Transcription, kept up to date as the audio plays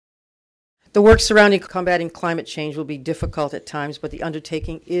The work surrounding combating climate change will be difficult at times, but the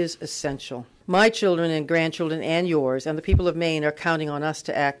undertaking is essential. My children and grandchildren and yours and the people of Maine are counting on us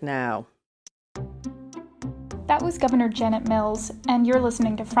to act now. That was Governor Janet Mills, and you're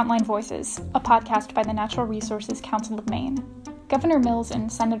listening to Frontline Voices, a podcast by the Natural Resources Council of Maine. Governor Mills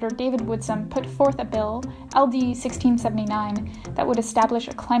and Senator David Woodsum put forth a bill, LD 1679, that would establish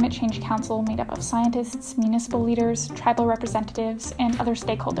a climate change council made up of scientists, municipal leaders, tribal representatives, and other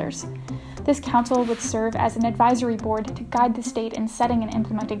stakeholders. This council would serve as an advisory board to guide the state in setting and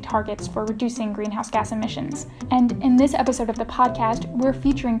implementing targets for reducing greenhouse gas emissions. And in this episode of the podcast, we're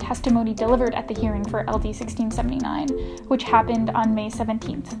featuring testimony delivered at the hearing for LD 1679, which happened on May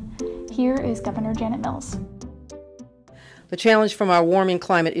 17th. Here is Governor Janet Mills. The challenge from our warming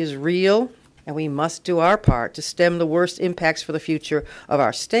climate is real, and we must do our part to stem the worst impacts for the future of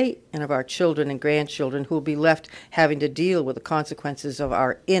our state and of our children and grandchildren who will be left having to deal with the consequences of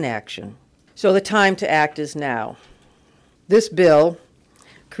our inaction. So the time to act is now. This bill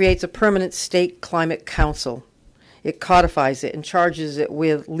creates a permanent state climate council. It codifies it and charges it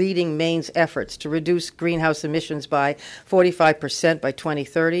with leading Maine's efforts to reduce greenhouse emissions by 45% by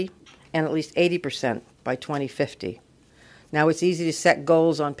 2030 and at least 80% by 2050. Now, it's easy to set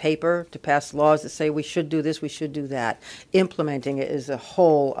goals on paper, to pass laws that say we should do this, we should do that. Implementing it is a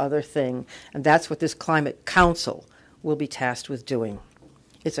whole other thing, and that's what this Climate Council will be tasked with doing.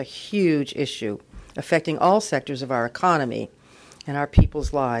 It's a huge issue affecting all sectors of our economy and our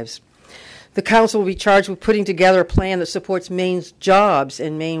people's lives. The Council will be charged with putting together a plan that supports Maine's jobs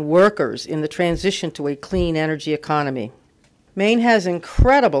and Maine workers in the transition to a clean energy economy. Maine has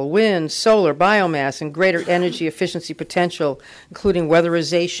incredible wind, solar, biomass, and greater energy efficiency potential, including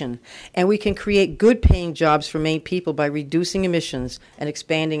weatherization, and we can create good-paying jobs for Maine people by reducing emissions and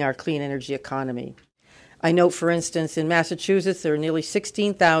expanding our clean energy economy. I note, for instance, in Massachusetts, there are nearly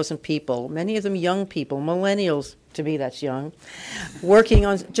 16,000 people, many of them young people, millennials, to me that's young, working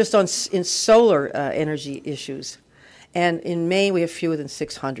in solar energy issues. And in Maine, we have fewer than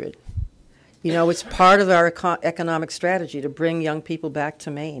 600. You know, it's part of our economic strategy to bring young people back to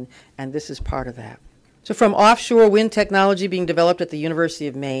Maine, and this is part of that. So from offshore wind technology being developed at the University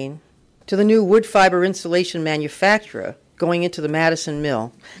of Maine to the new wood fiber insulation manufacturer going into the Madison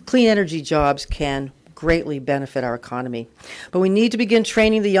Mill, clean energy jobs can greatly benefit our economy. But we need to begin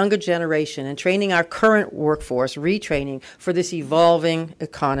training the younger generation and training our current workforce, retraining for this evolving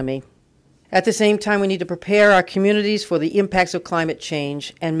economy. At the same time, we need to prepare our communities for the impacts of climate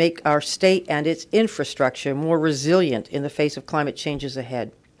change and make our state and its infrastructure more resilient in the face of climate changes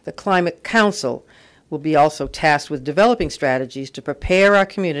ahead. The Climate Council will be also tasked with developing strategies to prepare our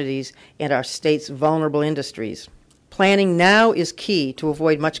communities and our state's vulnerable industries. Planning now is key to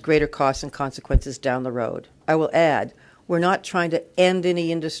avoid much greater costs and consequences down the road. I will add, we're not trying to end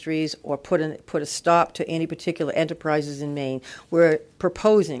any industries or put a stop to any particular enterprises in Maine. We're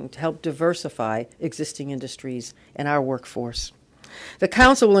proposing to help diversify existing industries and our workforce. The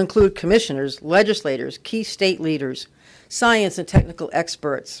Council will include commissioners, legislators, key state leaders, science and technical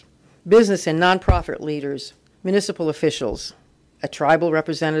experts, business and nonprofit leaders, municipal officials, a tribal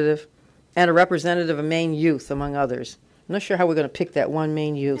representative, and a representative of Maine youth, among others. I'm not sure how we're going to pick that one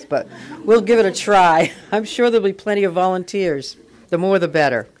Maine youth, but we'll give it a try. I'm sure there'll be plenty of volunteers. The more, the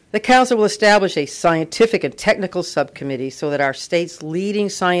better. The Council will establish a scientific and technical subcommittee so that our state's leading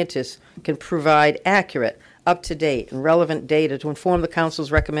scientists can provide accurate, up-to-date, and relevant data to inform the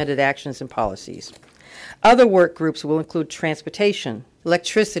Council's recommended actions and policies. Other work groups will include transportation,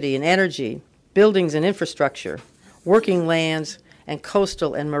 electricity and energy, buildings and infrastructure, working lands, and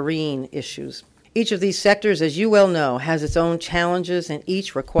coastal and marine issues. Each of these sectors, as you well know, has its own challenges, and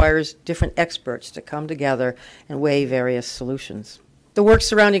each requires different experts to come together and weigh various solutions. The work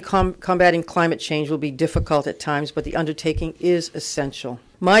surrounding combating climate change will be difficult at times, but the undertaking is essential.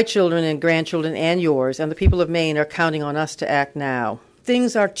 My children and grandchildren and yours and the people of Maine are counting on us to act now.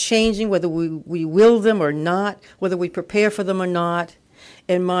 Things are changing, whether we will them or not, whether we prepare for them or not.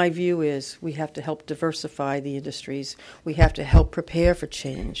 And my view is we have to help diversify the industries. We have to help prepare for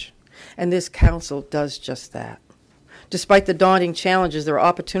change. And this council does just that. Despite the daunting challenges, there are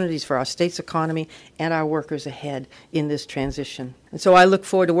opportunities for our state's economy and our workers ahead in this transition. And so I look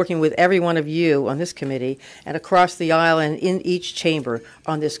forward to working with every one of you on this committee and across the aisle and in each chamber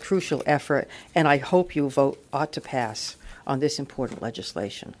on this crucial effort. And I hope you vote ought to pass on this important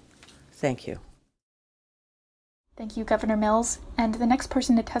legislation. Thank you. Thank you, Governor Mills. And the next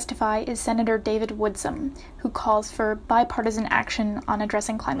person to testify is Senator David Woodsum, who calls for bipartisan action on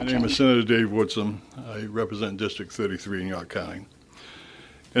addressing climate change. My name is Senator Dave Woodsum. I represent District 33 in York County.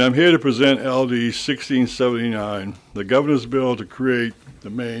 And I'm here to present LD 1679, the governor's bill to create the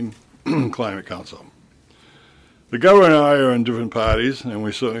Maine Climate Council. The governor and I are in different parties, and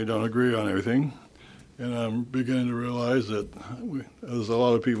we certainly don't agree on everything. And I'm beginning to realize that there's a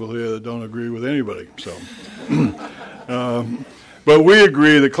lot of people here that don't agree with anybody. So, but we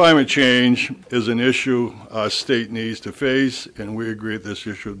agree that climate change is an issue our state needs to face, and we agree that this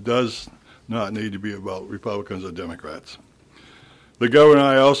issue does not need to be about Republicans or Democrats. The governor and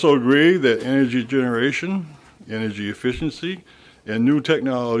I also agree that energy generation, energy efficiency, and new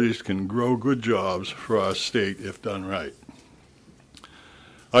technologies can grow good jobs for our state if done right.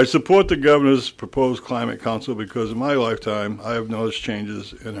 I support the governor's proposed climate council because in my lifetime I have noticed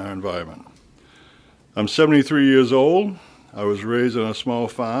changes in our environment. I'm 73 years old. I was raised on a small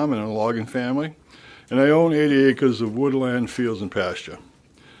farm in a logging family, and I own 80 acres of woodland, fields, and pasture.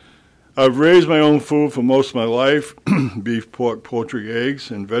 I've raised my own food for most of my life, beef, pork, poultry, eggs,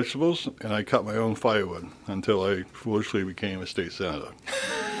 and vegetables, and I cut my own firewood until I foolishly became a state senator.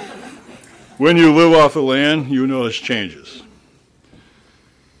 When you live off the land, you notice changes.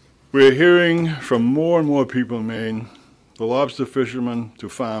 We're hearing from more and more people in Maine, the lobster fishermen to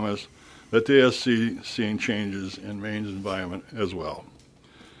farmers, that they are seeing changes in Maine's environment as well.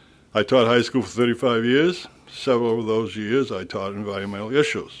 I taught high school for 35 years. Several of those years I taught environmental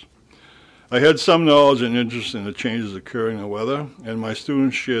issues. I had some knowledge and interest in the changes occurring in the weather, and my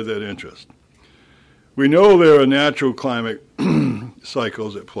students shared that interest. We know there are natural climate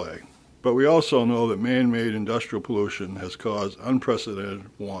cycles at play, but we also know that man-made industrial pollution has caused unprecedented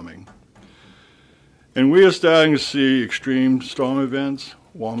warming. And we are starting to see extreme storm events,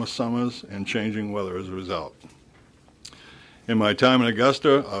 warmer summers, and changing weather as a result. In my time in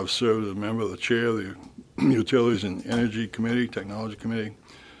Augusta, I've served as a member of the chair of the Utilities and Energy Committee, Technology Committee.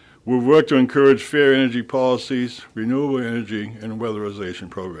 We've worked to encourage fair energy policies, renewable energy, and weatherization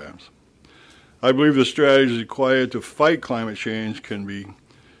programs. I believe the strategies required to fight climate change can be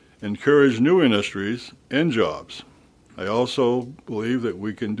encourage new industries and jobs. I also believe that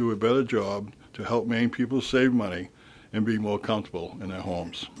we can do a better job to help Maine people save money and be more comfortable in their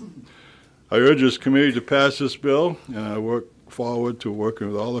homes. I urge this committee to pass this bill, and I look forward to working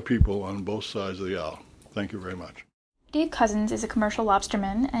with all the people on both sides of the aisle. Thank you very much. Dave Cousins is a commercial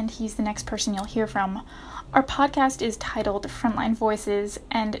lobsterman, and he's the next person you'll hear from. Our podcast is titled Frontline Voices,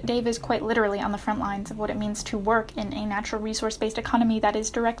 and Dave is quite literally on the front lines of what it means to work in a natural resource-based economy that is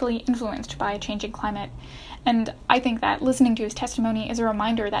directly influenced by a changing climate. And I think that listening to his testimony is a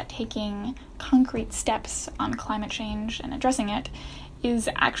reminder that taking concrete steps on climate change and addressing it is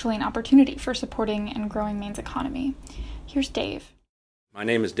actually an opportunity for supporting and growing Maine's economy. Here's Dave. My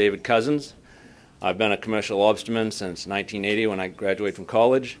name is David Cousins. I've been a commercial lobsterman since 1980 when I graduated from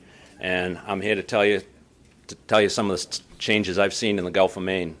college, and I'm here to tell you some of the changes I've seen in the Gulf of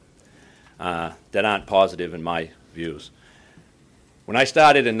Maine that aren't positive in my views. When I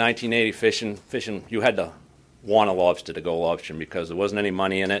started in 1980 fishing, you had to want a lobster to go lobstering because there wasn't any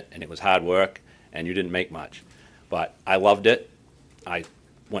money in it, and it was hard work, and you didn't make much. But I loved it. I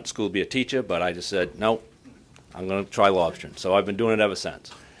went to school to be a teacher, but I just said, nope, I'm going to try lobstering. So I've been doing it ever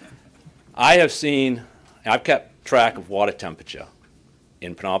since. I've kept track of water temperature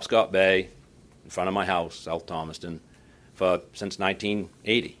in Penobscot Bay, in front of my house, South Thomaston, since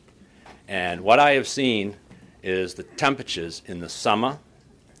 1980. And what I have seen is the temperatures in the summer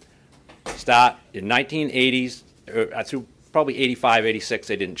start in 1980s, through probably 85, 86,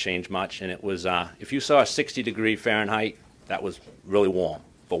 they didn't change much. And it was, if you saw 60 degree Fahrenheit, that was really warm.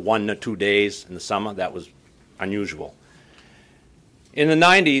 For 1 or 2 days in the summer, that was unusual. In the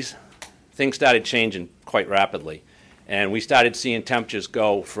 90s, things started changing quite rapidly, and we started seeing temperatures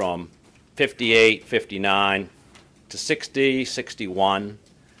go from 58, 59 to 60, 61,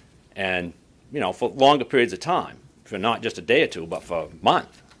 and for longer periods of time, for not just a day or two, but for a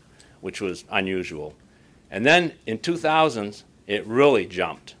month, which was unusual. And then in 2000s, it really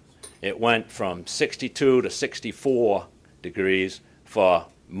jumped. It went from 62 to 64 degrees for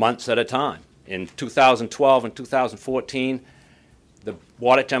months at a time. In 2012 and 2014, the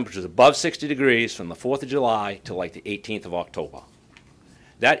water temperature is above 60 degrees from the 4th of July to like the 18th of October.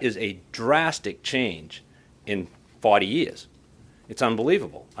 That is a drastic change in 40 years. It's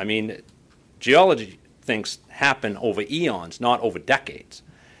unbelievable. I mean, geology things happen over eons, not over decades.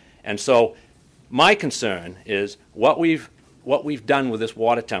 And so my concern is what we've done with this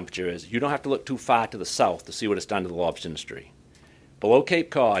water temperature is you don't have to look too far to the south to see what it's done to the lobster industry. Below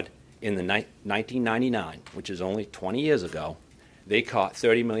Cape Cod in the 1999, which is only 20 years ago, they caught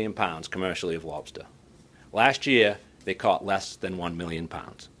 30 million pounds commercially of lobster. Last year, they caught less than 1 million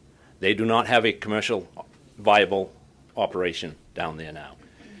pounds. They do not have a commercial viable operation down there now.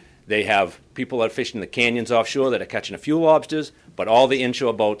 They have people that are fishing the canyons offshore that are catching a few lobsters, but all the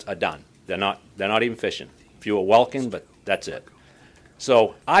inshore boats are done. They're not even fishing. A few are welking, but that's it.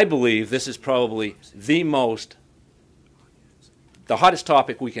 So I believe this is probably the hottest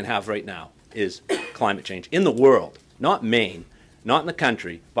topic we can have right now is climate change in the world, not Maine, not in the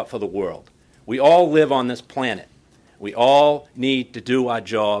country, but for the world. We all live on this planet. We all need to do our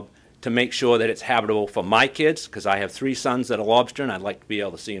job to make sure that it's habitable for my kids, because I have 3 sons that are lobstering. I'd like to be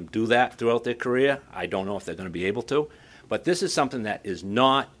able to see them do that throughout their career. I don't know if they're going to be able to. But this is something that is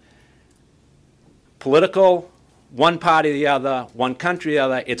not political, one party or the other, one country or the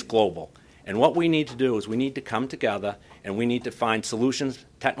other. It's global. And what we need to do is we need to come together and we need to find solutions,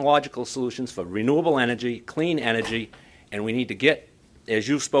 technological solutions for renewable energy, clean energy, and we need to get, as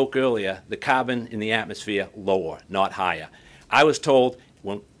you spoke earlier, the carbon in the atmosphere lower, not higher. I was told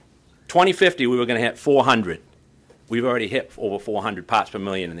when 2050 we were going to hit 400. We've already hit over 400 parts per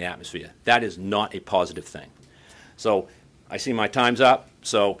million in the atmosphere. That is not a positive thing. So I see my time's up.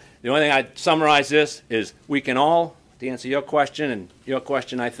 So the only thing I'd summarize this is we can all, to answer your question and your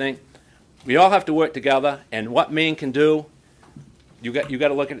question, I think, we all have to work together, and what Maine can do, you got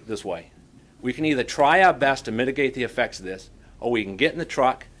to look at it this way. We can either try our best to mitigate the effects of this, or we can get in the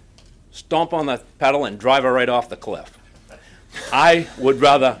truck, stomp on the pedal, and drive it right off the cliff. I would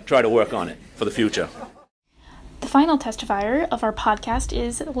rather try to work on it for the future. The final testifier of our podcast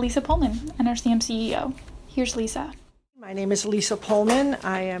is Lisa Pullman, NRCM CEO. Here's Lisa. My name is Lisa Pullman.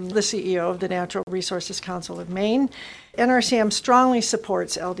 I am the CEO of the Natural Resources Council of Maine. NRCM strongly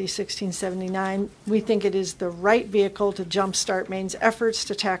supports LD 1679. We think it is the right vehicle to jumpstart Maine's efforts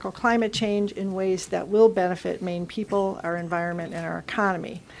to tackle climate change in ways that will benefit Maine people, our environment, and our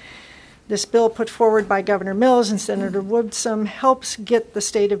economy. This bill put forward by Governor Mills and Senator Woodsum helps get the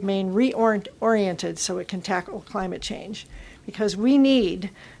state of Maine reoriented so it can tackle climate change, because we need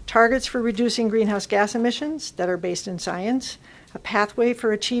targets for reducing greenhouse gas emissions that are based in science, a pathway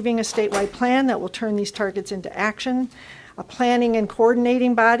for achieving a statewide plan that will turn these targets into action, a planning and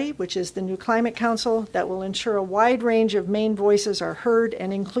coordinating body, which is the new Climate Council, that will ensure a wide range of Maine voices are heard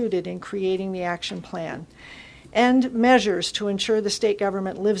and included in creating the action plan, and measures to ensure the state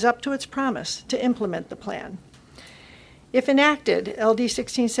government lives up to its promise to implement the plan. If enacted, LD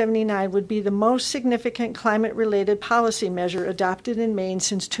 1679 would be the most significant climate-related policy measure adopted in Maine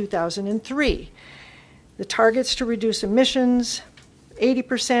since 2003. The targets to reduce emissions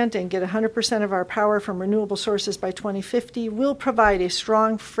 80% and get 100% of our power from renewable sources by 2050 will provide a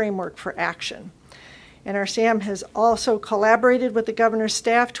strong framework for action. NRCM has also collaborated with the governor's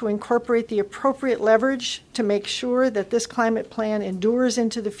staff to incorporate the appropriate leverage to make sure that this climate plan endures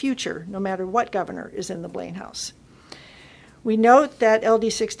into the future, no matter what governor is in the Blaine House. We note that LD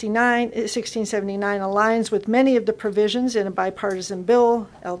 1679 aligns with many of the provisions in a bipartisan bill,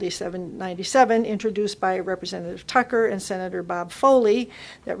 LD 797, introduced by Representative Tucker and Senator Bob Foley,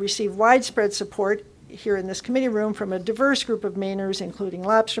 that received widespread support here in this committee room from a diverse group of Mainers, including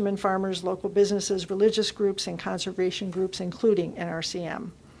lobstermen, farmers, local businesses, religious groups, and conservation groups, including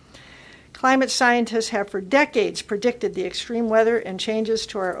NRCM. Climate scientists have for decades predicted the extreme weather and changes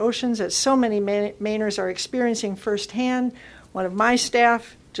to our oceans that so many Mainers are experiencing firsthand. One of my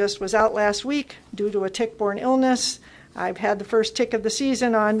staff just was out last week due to a tick-borne illness. I've had the first tick of the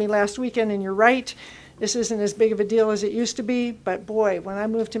season on me last weekend, and you're right, this isn't as big of a deal as it used to be, but boy, when I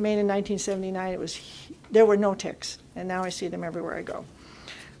moved to Maine in 1979, there were no ticks, and now I see them everywhere I go.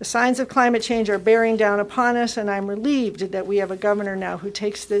 The signs of climate change are bearing down upon us, and I'm relieved that we have a governor now who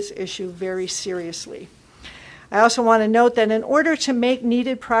takes this issue very seriously. I also want to note that in order to make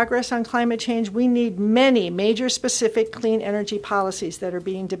needed progress on climate change, we need many major specific clean energy policies that are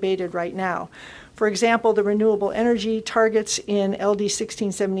being debated right now. For example, the renewable energy targets in LD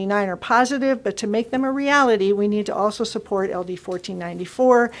 1679 are positive, but to make them a reality, we need to also support LD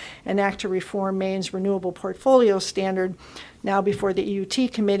 1494, an act to reform Maine's renewable portfolio standard, now before the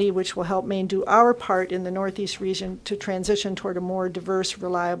EUT committee, which will help Maine do our part in the Northeast region to transition toward a more diverse,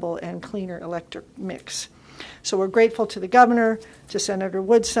 reliable, and cleaner electric mix. So we're grateful to the governor, to Senator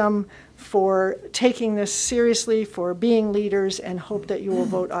Woodsum, for taking this seriously, for being leaders, and hope that you will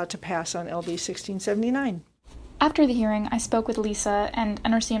vote to pass on LD 1679. After the hearing, I spoke with Lisa and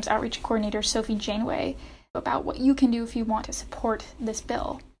NRCM's outreach coordinator, Sophie Janeway, about what you can do if you want to support this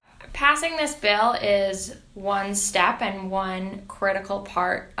bill. Passing this bill is one step and one critical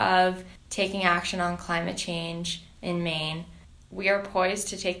part of taking action on climate change in Maine. We are poised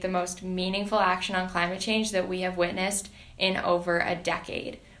to take the most meaningful action on climate change that we have witnessed in over a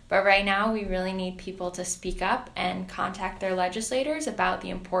decade. But right now, we really need people to speak up and contact their legislators about the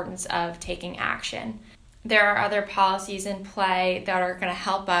importance of taking action. There are other policies in play that are going to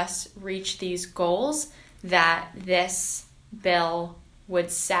help us reach these goals that this bill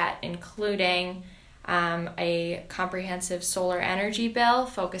would set, including a comprehensive solar energy bill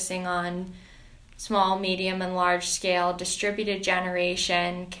focusing on small, medium, and large scale distributed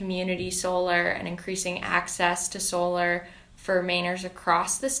generation, community solar, and increasing access to solar for Mainers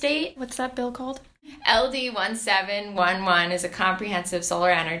across the state. What's that bill called? LD 1711 is a comprehensive solar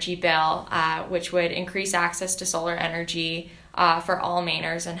energy bill, which would increase access to solar energy for all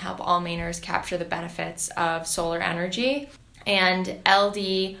Mainers and help all Mainers capture the benefits of solar energy. And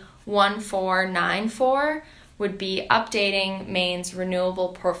LD 1494 would be updating Maine's renewable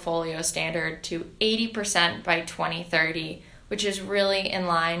portfolio standard to 80% by 2030, which is really in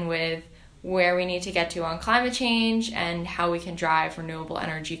line with where we need to get to on climate change and how we can drive renewable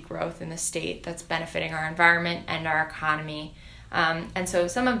energy growth in the state that's benefiting our environment and our economy. And so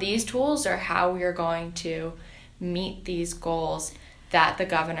some of these tools are how we are going to meet these goals that the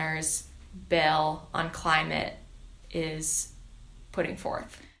governor's bill on climate is putting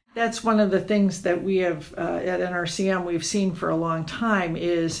forth. That's one of the things that we have at NRCM we've seen for a long time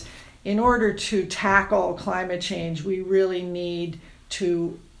is in order to tackle climate change, we really need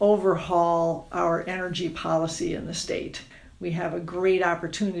to overhaul our energy policy in the state. We have a great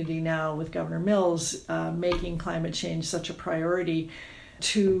opportunity now with Governor Mills making climate change such a priority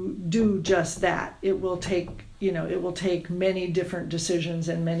to do just that. It will take many different decisions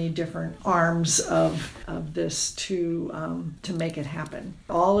and many different arms of this to make it happen.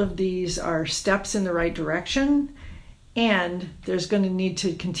 All of these are steps in the right direction, and there's going to need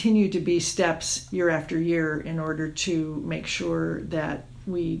to continue to be steps year after year in order to make sure that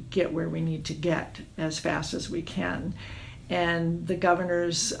we get where we need to get as fast as we can. And the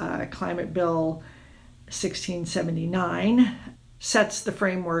governor's climate bill 1679 sets the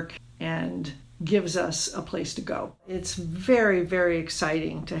framework and gives us a place to go. It's very, very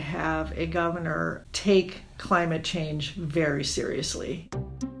exciting to have a governor take climate change very seriously.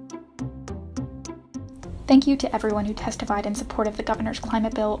 Thank you to everyone who testified in support of the governor's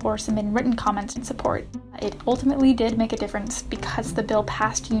climate bill or submitted written comments in support. It ultimately did make a difference because the bill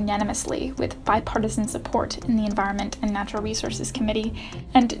passed unanimously with bipartisan support in the Environment and Natural Resources Committee,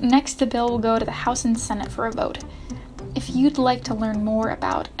 and next the bill will go to the House and Senate for a vote. If you'd like to learn more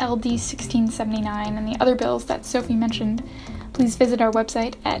about LD 1679 and the other bills that Sophie mentioned, please visit our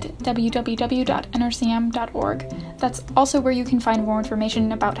website at www.nrcm.org. That's also where you can find more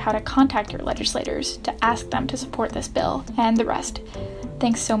information about how to contact your legislators to ask them to support this bill and the rest.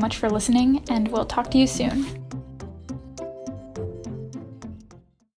 Thanks so much for listening, and we'll talk to you soon.